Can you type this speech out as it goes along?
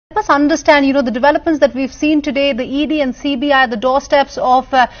us understand, the developments that we've seen today, the ED and CBI, the doorsteps of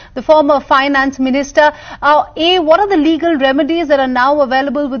the former finance minister. What are the legal remedies that are now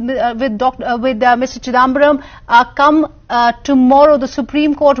available with Mr. Chidambaram? Come tomorrow, the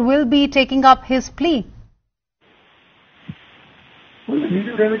Supreme Court will be taking up his plea. Well, the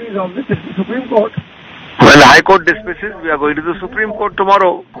legal remedies of this is the Supreme Court. When the High Court dismisses, we are going to the Supreme Court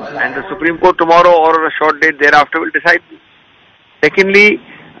tomorrow. And the Supreme Court tomorrow or a short date thereafter will decide. Secondly,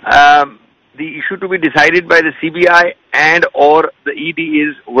 the issue to be decided by the CBI and or the ED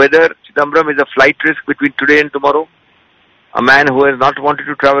is whether Chidambaram is a flight risk between today and tomorrow. A man who has not wanted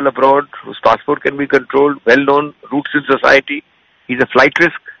to travel abroad, whose passport can be controlled, well-known, roots in society. He's a flight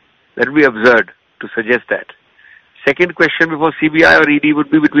risk. That would be absurd to suggest that. Second question before CBI or ED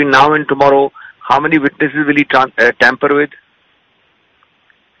would be between now and tomorrow, how many witnesses will he tamper with?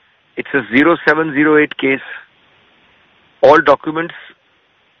 It's a 0708 case. All documents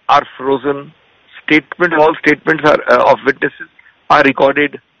are frozen. All statements of witnesses are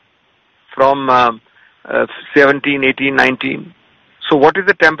recorded from 17, 18, 19. So what is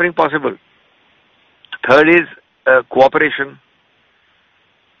the tampering possible? Third is cooperation.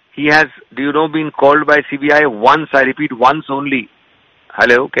 He has, been called by CBI once, I repeat, once only.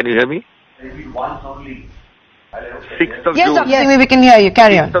 Hello, can you hear me? I repeat, once only. Hello, 6th of June. Yes, we can hear you.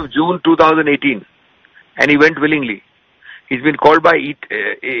 Carry on. 6th of June 2018. And he went willingly. He's been called by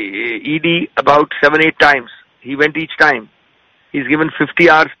ED about 7-8 times. He went each time. He's given 50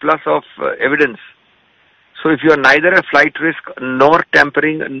 hours plus of evidence. So if you are neither a flight risk nor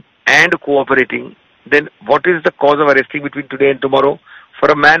tampering and cooperating, then what is the cause of arresting between today and tomorrow? For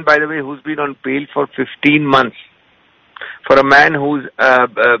a man, by the way, who's been on bail for 15 months. For a man whose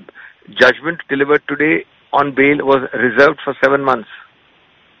judgment delivered today on bail was reserved for 7 months.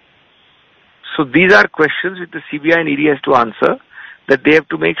 So these are questions which the CBI and ED has to answer, that they have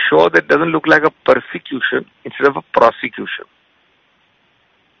to make sure that it doesn't look like a persecution instead of a prosecution.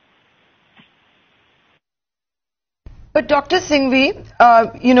 But Dr. Singhvi,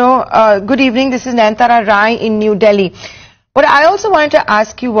 good evening. This is Nayantara Rai in New Delhi. What I also wanted to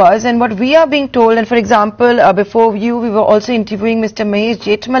ask you was, and what we are being told, and for example, before you, we were also interviewing Mr. Mahesh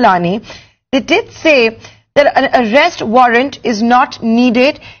Jethmalani. They did say that an arrest warrant is not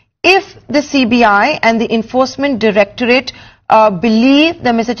needed if the CBI and the Enforcement Directorate believe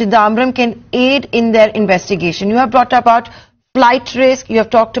that Mr. Chidambaram can aid in their investigation. You have brought about flight risk, you have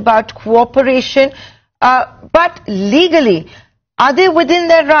talked about cooperation, but legally, are they within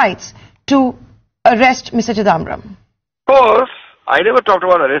their rights to arrest Mr. Chidambaram? Of course, I never talked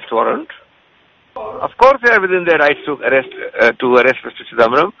about arrest warrant. Of course, they are within their rights to arrest Mr.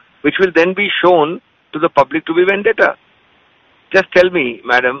 Chidambaram, which will then be shown to the public to be vendetta. Just tell me,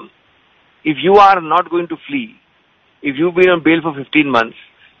 madam, if you are not going to flee, if you've been on bail for 15 months,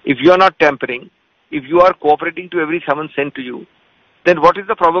 if you are not tampering, if you are cooperating to every summons sent to you, then what is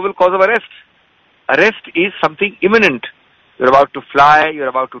the probable cause of arrest? Arrest is something imminent. You're about to fly, you're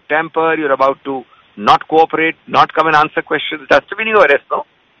about to tamper, you're about to not cooperate, not come and answer questions. That's the meaning of arrest, no?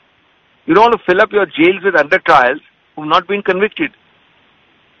 You don't want to fill up your jails with under trials who have not been convicted.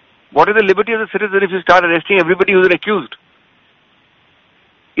 What is the liberty of the citizen if you start arresting everybody who is accused?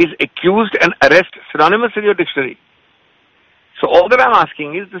 Is accused and arrest synonymous in your dictionary? So all that I'm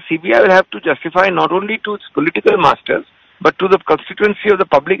asking is the CBI will have to justify not only to its political masters, but to the constituency of the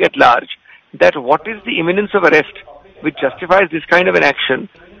public at large, that what is the imminence of arrest which justifies this kind of an action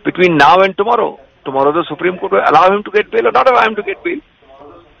between now and tomorrow. Tomorrow the Supreme Court will allow him to get bail or not allow him to get bail.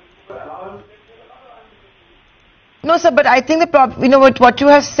 No, sir, but I think the problem, what you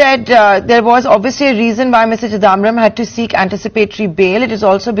have said, there was obviously a reason why Mr. Chidambaram had to seek anticipatory bail. It is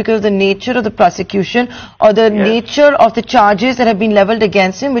also because of the nature of the prosecution or the nature of the charges that have been leveled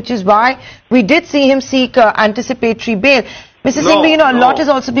against him, which is why we did see him seek anticipatory bail. Mr. Singhvi, a lot is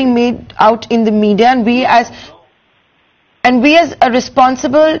also being made out in the media, and we as a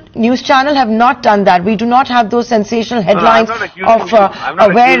responsible news channel have not done that. We do not have those sensational headlines of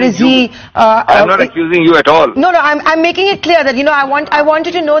where is he. I'm not accusing you at all. No, I'm making it clear that, I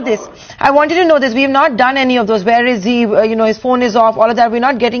wanted to know this. I wanted to know this. We have not done any of those. Where is he? His phone is off, all of that. We're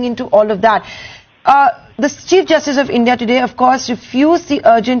not getting into all of that. The Chief Justice of India today, of course, refused the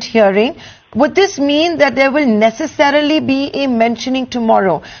urgent hearing. Would this mean that there will necessarily be a mentioning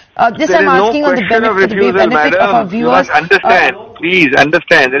tomorrow? This I'm asking on the benefit of our viewers. You must understand, please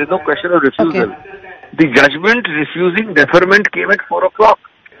understand, there is no question of refusal. Okay. The judgment refusing deferment came at 4 o'clock.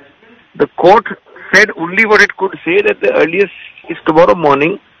 The court said only what it could say, that the earliest is tomorrow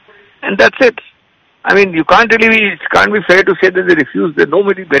morning, and that's it. I mean, it can't be fair to say that they refused, that no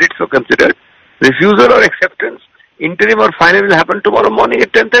merits were considered. Refusal or acceptance interim or final will happen tomorrow morning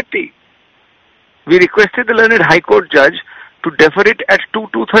at 10:30. We requested the learned High Court judge to defer it at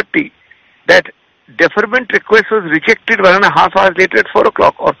 2:30. That deferment request was rejected 1.5 hours later at 4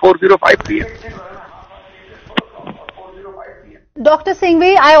 o'clock or 4:05 p.m. Dr.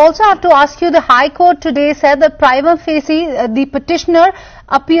 Singhvi, I also have to ask you, the High Court today said that prima facie, the petitioner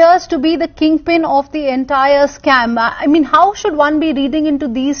appears to be the kingpin of the entire scam. I mean, how should one be reading into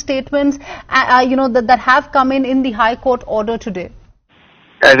these statements, that have come in the High Court order today?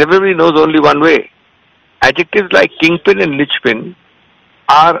 As everybody knows, only one way. Adjectives like kingpin and linchpin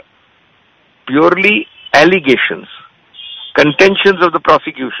are purely allegations, contentions of the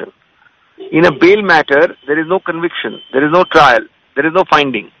prosecution. In a bail matter, there is no conviction, there is no trial, there is no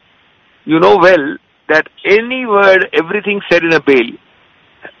finding. You know well that any word, everything said in a bail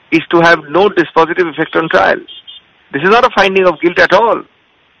is to have no dispositive effect on trial. This is not a finding of guilt at all.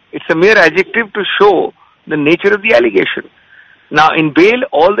 It's a mere adjective to show the nature of the allegation. Now, in bail,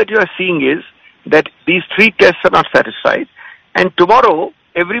 all that you are seeing is that these three tests are not satisfied, and tomorrow,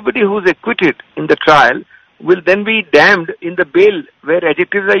 everybody who is acquitted in the trial will then be damned in the bail where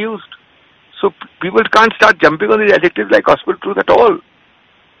adjectives are used. So people can't start jumping on these adjectives like gospel truth at all.